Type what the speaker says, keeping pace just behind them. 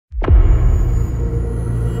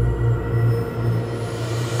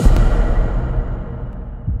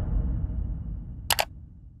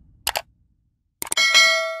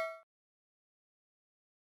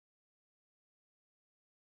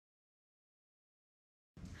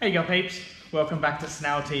Hey you go peeps, welcome back to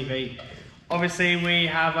Snail TV. Obviously we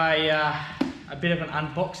have a bit of an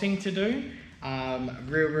unboxing to do.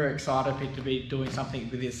 Real excited to be doing something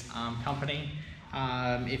with this company.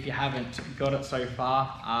 If you haven't got it so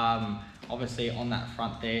far, obviously on that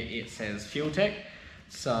front there it says fueltech.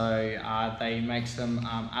 So they make some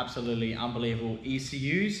absolutely unbelievable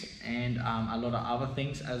ECUs and a lot of other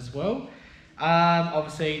things as well.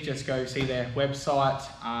 Obviously just go see their website.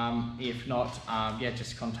 If not, yeah,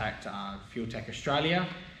 just contact fueltech Australia.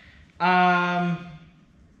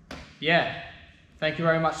 Yeah, thank you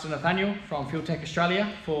very much to Nathaniel from fueltech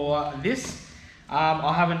Australia for this.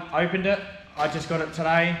 I haven't opened it, I just got it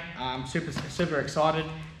today. Super excited,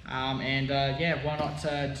 and yeah, why not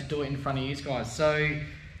to do it in front of you guys. So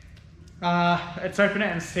let's open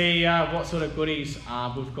it and see what sort of goodies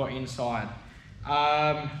we've got inside.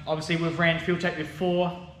 Obviously we've ran fueltech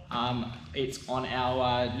before. It's on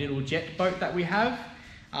our little jet boat that we have.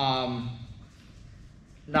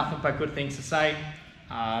 Nothing but good things to say.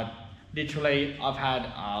 Literally I've had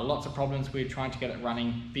lots of problems with trying to get it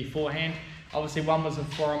running beforehand. Obviously one was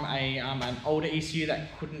from an older ECU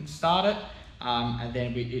that couldn't start it, and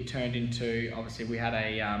then it turned into, obviously we had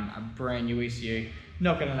a brand new ECU,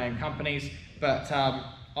 not going to name companies, but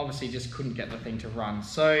obviously just couldn't get the thing to run.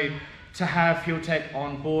 So to have fueltech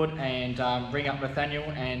on board and ring up Nathaniel,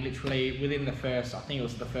 and literally within the first, I think it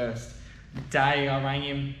was the first day I rang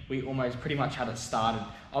him, we almost pretty much had it started.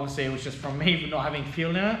 Obviously it was just from me not having fuel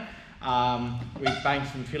in it. We banged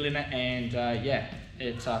some fuel in it and yeah,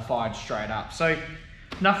 it fired straight up. So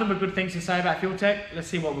nothing but good things to say about fueltech. Let's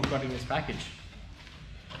see what we've got in this package.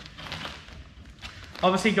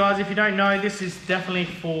 Obviously guys, if you don't know, this is definitely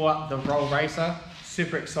for the roll racer.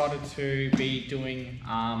 Super excited to be doing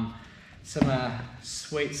some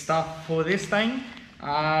sweet stuff for this thing.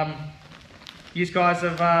 You guys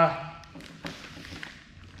have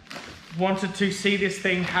wanted to see this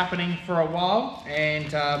thing happening for a while,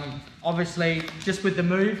 and obviously just with the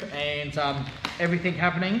move and everything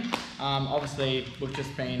happening, obviously we've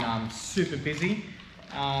just been super busy.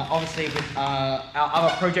 Obviously with our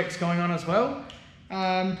other projects going on as well,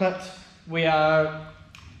 but we're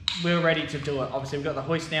ready to do it. Obviously we've got the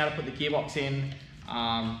hoist now to put the gearbox in.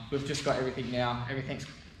 We've just got everything now. Everything's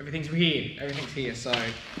here. So,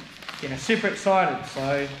 you know, super excited.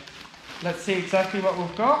 So, let's see exactly what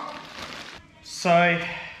we've got. So,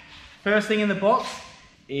 first thing in the box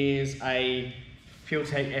is a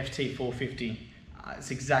fueltech FT450.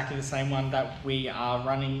 It's exactly the same one that we are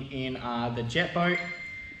running in the jet boat.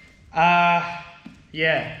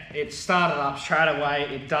 Yeah, it started up straight away.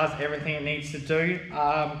 It does everything it needs to do.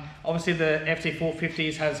 Obviously, the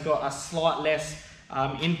FT450s has got a slight less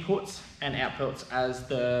inputs and outputs as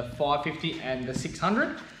the 550 and the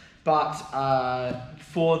 600, but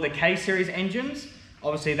for the K series engines,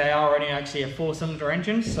 obviously they are only actually a 4-cylinder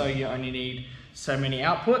engine, so you only need so many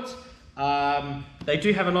outputs. They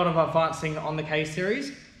do have a lot of advancing on the K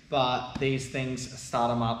series, but these things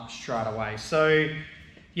start them up straight away. So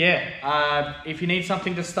yeah, if you need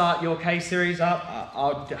something to start your K series up, I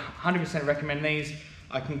would 100% recommend these.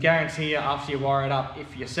 I can guarantee you after you wire it up,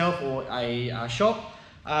 if yourself or a shop,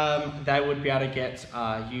 they would be able to get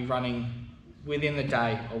you running within the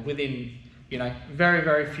day, or within, you know,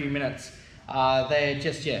 very few minutes. They're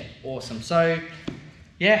just, yeah, awesome. So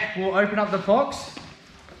yeah, we'll open up the box.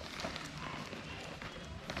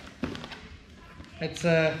 Let's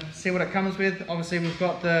see what it comes with. Obviously we've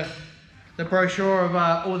got the brochure of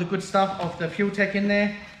all the good stuff of the fueltech in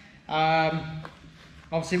there.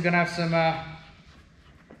 Obviously we're going to have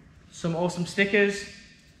some awesome stickers.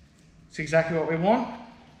 It's exactly what we want.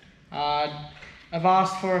 I've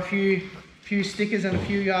asked for a few stickers and a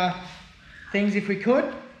few things if we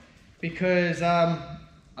could, because I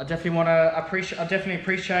definitely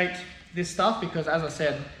appreciate this stuff, because as I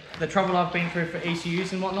said, the trouble I've been through for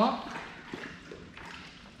ECUs and whatnot.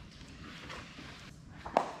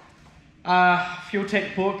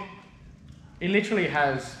 Fueltech book, it literally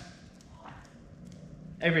has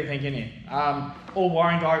everything in it. All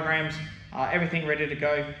wiring diagrams, everything ready to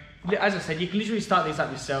go. As I said, you can literally start these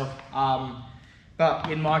up yourself.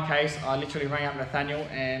 But in my case, I literally rang up Nathaniel,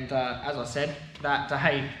 and as I said, that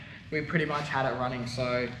day we pretty much had it running.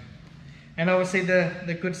 So, and obviously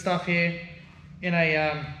the good stuff here in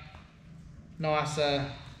a nice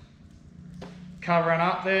covering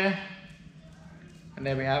up there, and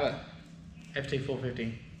there we have it,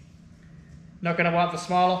 FT450. Not going to wipe the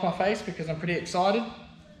smile off my face because I'm pretty excited.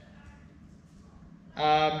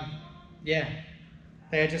 Yeah,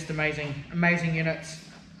 they're just amazing units.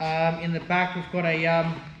 In the back we've got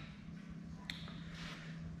a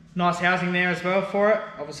nice housing there as well for it.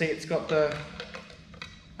 Obviously it's got the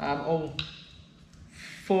all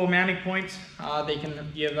 4 mounting points that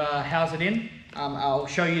you've housed it in. I'll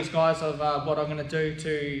show you guys of what I'm going to do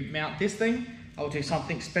to mount this thing. I'll do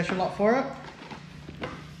something special up for it.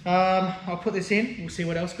 I'll put this in, we'll see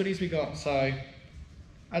what else goodies we got. So,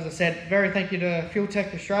 as I said, very thank you to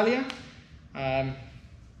fueltech Australia, and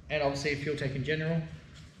obviously fueltech in general.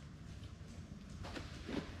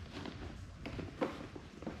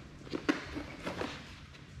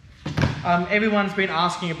 Everyone's been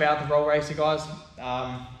asking about the roll racer, guys.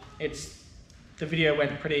 The video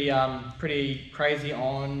went pretty crazy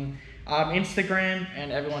on Instagram,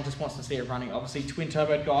 and everyone just wants to see it running. Obviously, twin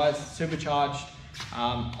turbo, guys, supercharged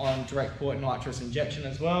on direct port nitrous injection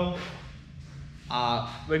as well.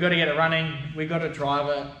 We've got to get it running. We've got to drive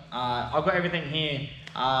it. I've got everything here.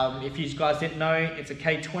 If you guys didn't know, it's a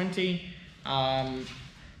K20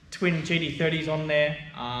 twin GD30s on there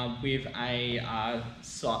with a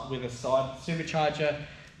side supercharger.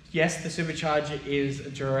 Yes, the supercharger is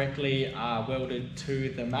directly welded to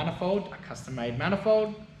the manifold, a custom-made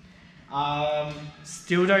manifold.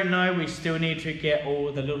 Still don't know, we still need to get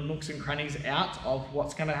all the little nooks and crannies out of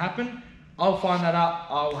what's going to happen. I'll find that up.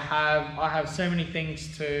 I have so many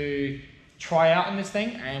things to try out in this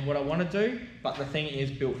thing and what I want to do, but the thing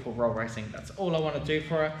is built for roll racing. That's all I want to do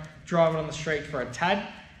for it. Drive it on the street for a tad.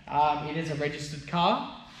 It is a registered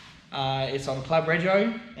car. It's on Club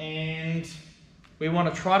Rego, and we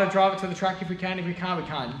want to try to drive it to the track if we can. If we can't, we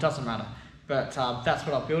can't. It doesn't matter. But that's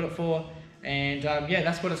what I built it for. And yeah,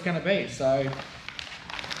 that's what it's going to be. So,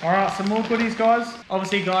 alright, some more goodies, guys.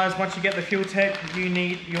 Obviously, guys, once you get the fueltech, you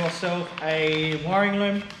need yourself a wiring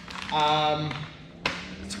loom.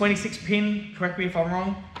 26 pin, correct me if I'm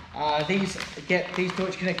wrong. These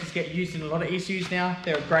Deutsch connectors get used in a lot of ECUs now.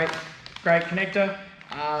 They're a great connector.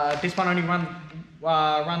 This one only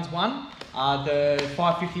runs one. The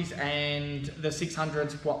 550s and the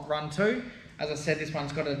 600s run two. As I said, this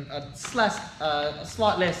one's got a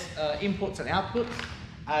slight less inputs and outputs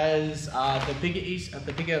as the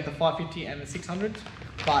bigger the 550 and the 600s,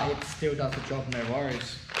 but it still does the job, no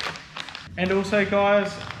worries. And also,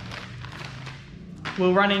 guys,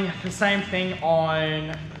 we're running the same thing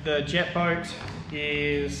on the jet boat.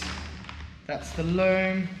 That's the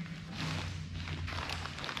loom.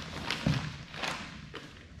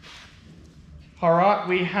 All right,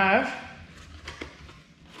 we have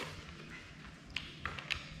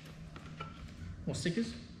more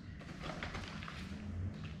stickers.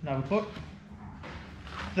 Another put.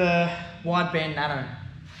 The wideband nano.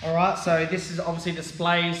 All right, so this is obviously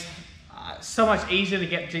displays. So much easier to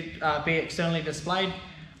get to be externally displayed.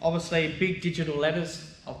 Obviously, big digital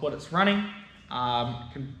letters of what it's running.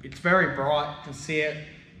 It's very bright. You can see it.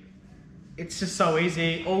 It's just so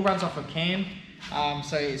easy. All runs off a CAN.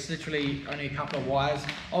 So it's literally only a couple of wires.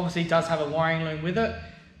 Obviously, it does have a wiring loom with it,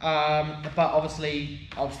 but obviously,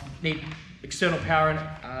 need external power and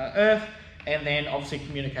earth, and then obviously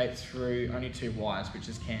communicates through only 2 wires, which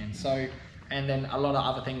is CAN. So, and then a lot of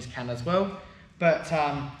other things can as well. But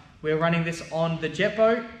we're running this on the jet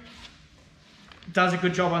boat. Does a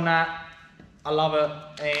good job on that. I love it,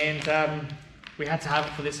 and we had to have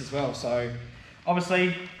it for this as well. So,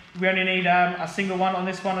 obviously, we only need a single one on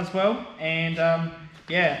this one as well, and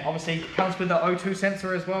yeah, obviously it comes with the O2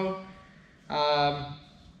 sensor as well,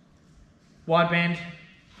 wideband,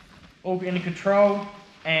 all in control,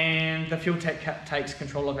 and the fueltech takes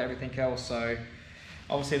control of everything else. So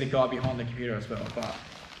obviously the guy behind the computer as well.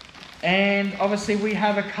 And obviously we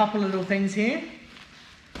have a couple of little things here.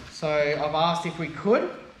 So I've asked if we could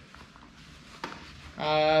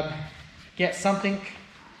get something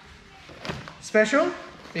special,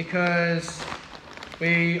 because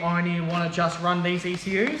we only want to just run these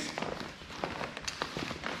ECUs.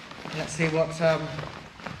 Let's see what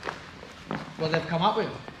they've come up with.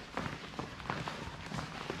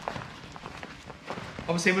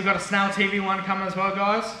 Obviously, we've got a Snail TV one coming as well,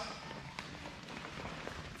 guys.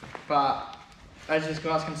 But as you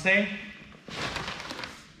guys can see,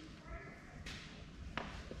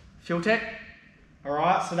 fueltech. All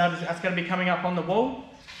right, so that's going to be coming up on the wall.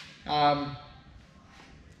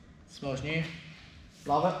 Smells new.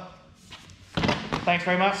 Love it. Thanks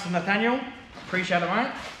very much to Nathaniel. Appreciate it,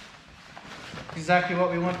 mate. Exactly what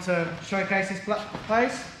we want to showcase this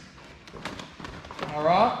place. All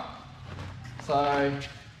right. So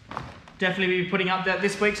definitely be putting up that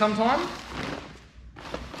this week sometime.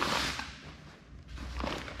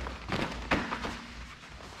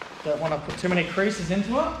 Don't want to put too many creases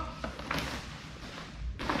into it.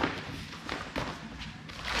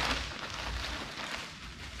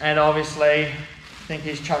 And obviously, I think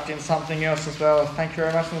he's chucked in something else as well. Thank you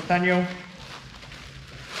very much, Nathaniel.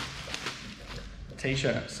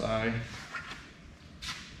 t-shirt. So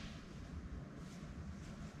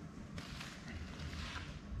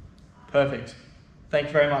perfect. Thank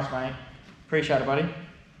you very much, mate. Appreciate it, buddy.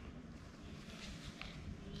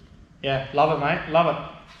 Yeah, love it, mate. Love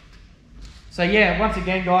it. So yeah, once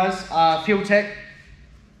again, guys, fueltech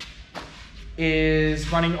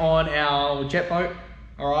is running on our jet boat.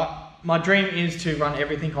 All right. My dream is to run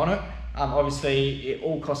everything on it. Obviously, it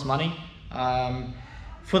all costs money.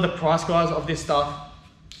 For the price, guys, of this stuff,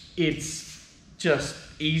 it's just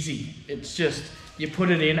easy. It's just, you put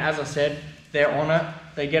it in, as I said, they're on it,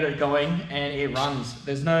 they get it going, and it runs.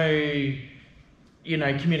 There's no, you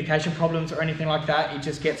know, communication problems or anything like that. It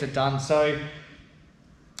just gets it done. So,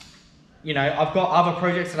 you know, I've got other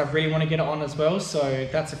projects that I really want to get it on as well. So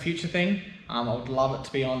that's a future thing. I would love it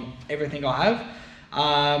to be on everything I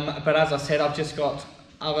have. But as I said, I've just got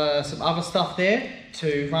some other stuff there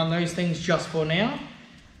to run those things just for now.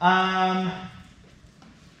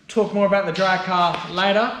 Talk more about the drag car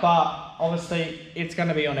later, but obviously it's going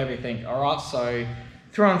to be on everything. All right, so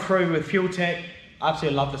through and through with fueltech, I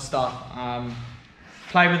absolutely love the stuff.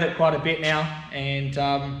 Play with it quite a bit now, and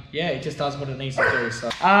yeah, it just does what it needs to do. So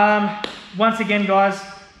once again, guys,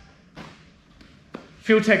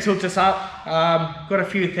 fueltech's hooked us up. Got a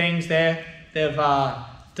few things there. They've done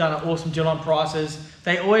an awesome deal on prices.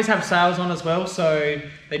 They always have sales on as well, so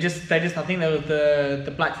they just I think there was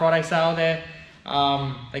the Black Friday sale there.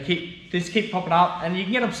 They keep popping up, and you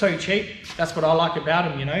can get them so cheap. That's what I like about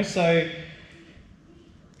them, you know. So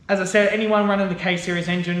as I said, anyone running the K series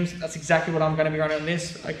engines, that's exactly what I'm going to be running on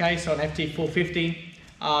this. Okay, so an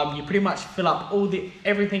FT450, you pretty much fill up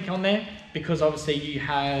everything on there, because obviously you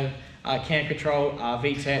have cam control,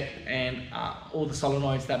 VTEC, and all the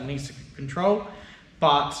solenoids that it needs to control.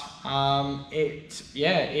 But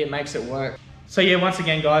it makes it work. So yeah, once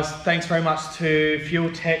again, guys, thanks very much to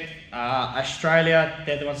fueltech Australia.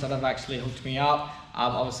 They're the ones that have actually hooked me up.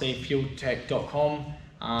 Obviously fueltech.com,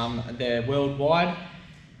 they're worldwide.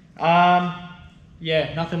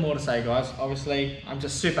 Yeah, nothing more to say, guys. Obviously, I'm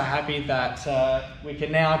just super happy that we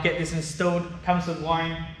can now get this installed. Comes with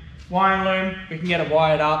wiring loom. We can get it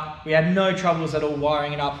wired up. We had no troubles at all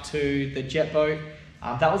wiring it up to the jet boat.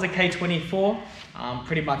 That was a K24.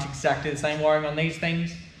 Pretty much exactly the same wiring on these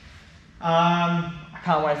things. I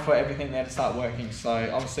can't wait for everything there to start working. So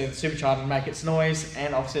obviously the supercharger to make its noise,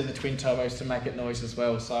 and obviously the twin turbos to make it noise as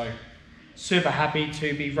well. So super happy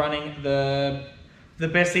to be running the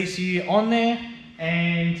best ECU on there,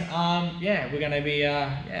 and yeah, we're going to be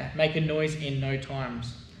making noise in no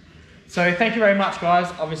times. So thank you very much,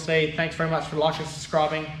 guys. Obviously, thanks very much for liking and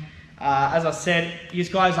subscribing. As I said, you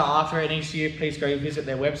guys are after an ECU, please go visit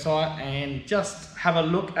their website and just have a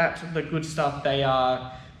look at the good stuff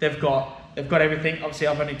they've got. They've got everything. Obviously,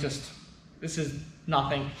 I've only this is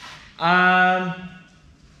nothing.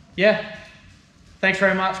 Yeah, thanks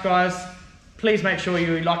very much, guys. Please make sure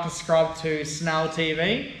you like and subscribe to Snail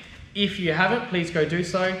TV. If you haven't, please go do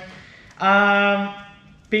so.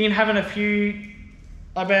 Been having a few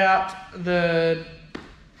about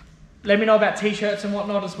let me know about t-shirts and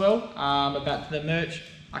whatnot as well, about the merch.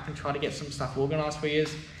 I can try to get some stuff organised for you.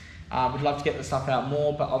 We'd love to get the stuff out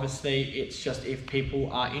more, but obviously it's just if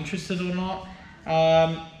people are interested or not.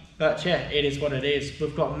 But yeah, it is what it is.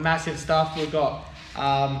 We've got massive stuff. We've got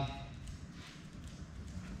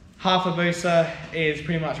half a booster is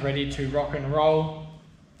pretty much ready to rock and roll.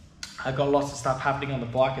 I've got lots of stuff happening on the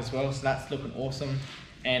bike as well, so that's looking awesome.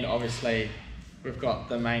 And obviously we've got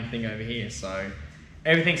the main thing over here, so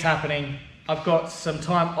everything's happening. I've got some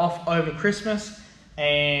time off over Christmas,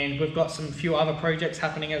 and we've got some few other projects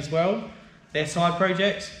happening as well. They're side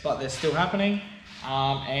projects, but they're still happening.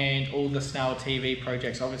 And all the Snail TV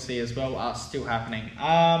projects obviously as well are still happening.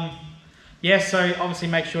 Yeah, so obviously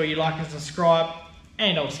make sure you like and subscribe,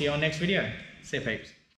 and I'll see you on next video. See you, peeps.